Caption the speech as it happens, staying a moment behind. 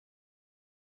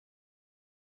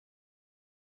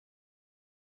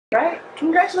Right.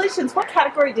 Congratulations. What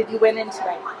category did you win in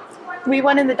tonight? We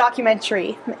won in the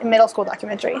documentary, middle school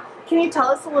documentary. Can you tell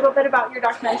us a little bit about your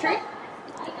documentary?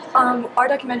 Our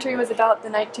documentary was about the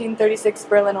 1936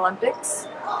 Berlin Olympics.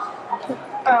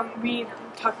 We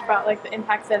talked about like the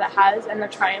impacts that it has and the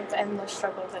triumphs and the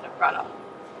struggles that it brought up.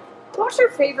 What was your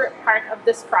favorite part of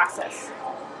this process?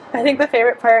 I think the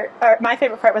favorite part, or my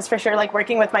favorite part, was for sure like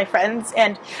working with my friends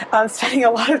and spending a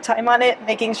lot of time on it,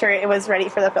 making sure it was ready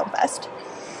for the film fest.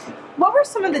 What were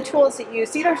some of the tools that you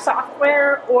used, either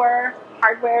software or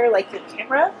hardware, like your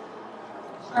camera?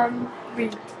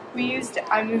 We used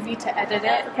iMovie to edit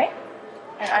it. Okay.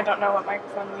 And I don't know what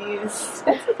microphone we used.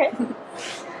 That's okay.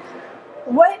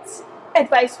 What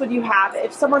advice would you have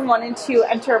if someone wanted to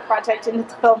enter a project into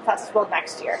the film festival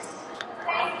next year?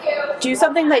 Do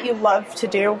something that you love to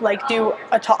do, like do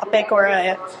a topic or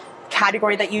a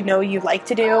category that you know you like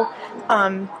to do,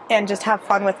 and just have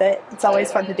fun with it. It's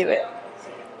always fun to do it.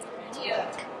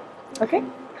 Okay.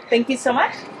 Thank you so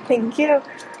much. Thank you.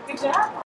 Good job.